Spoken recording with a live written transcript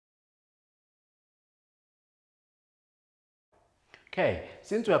Okay,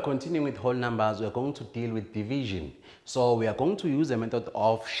 since we are continuing with whole numbers, we are going to deal with division. So we are going to use a method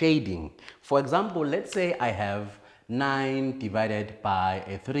of shading. For example, let's say I have 9 divided by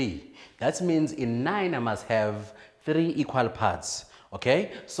a 3. That means in 9 I must have 3 equal parts.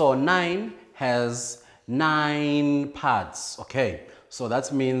 Okay, so 9 has 9 parts. Okay, so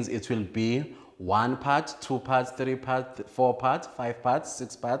that means it will be 1 part, 2 parts, 3 parts, 4 parts, 5 parts,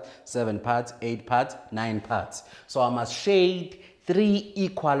 6 parts, 7 parts, 8 parts, 9 parts. So I must shade 3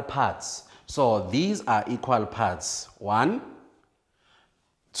 equal parts. So these are equal parts. 1,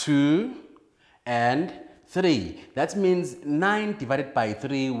 2, and 3. That means 9 divided by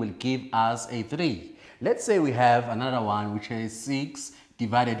 3 will give us a 3. Let's say we have another one which is 6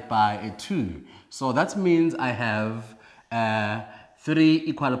 divided by a 2. So that means I have 3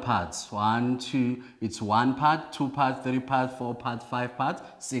 equal parts. 1, 2, it's 1 part, 2 parts, 3 parts, 4 parts, 5 parts,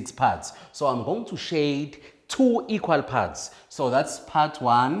 6 parts. So I'm going to shade 2 equal parts. So that's part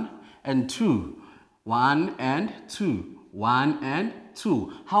 1 and 2. 1 and 2. 1 and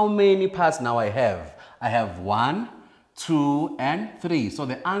 2. How many parts now I have? I have 1, 2, and 3. So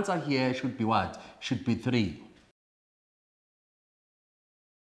the answer here should be what? Should be 3.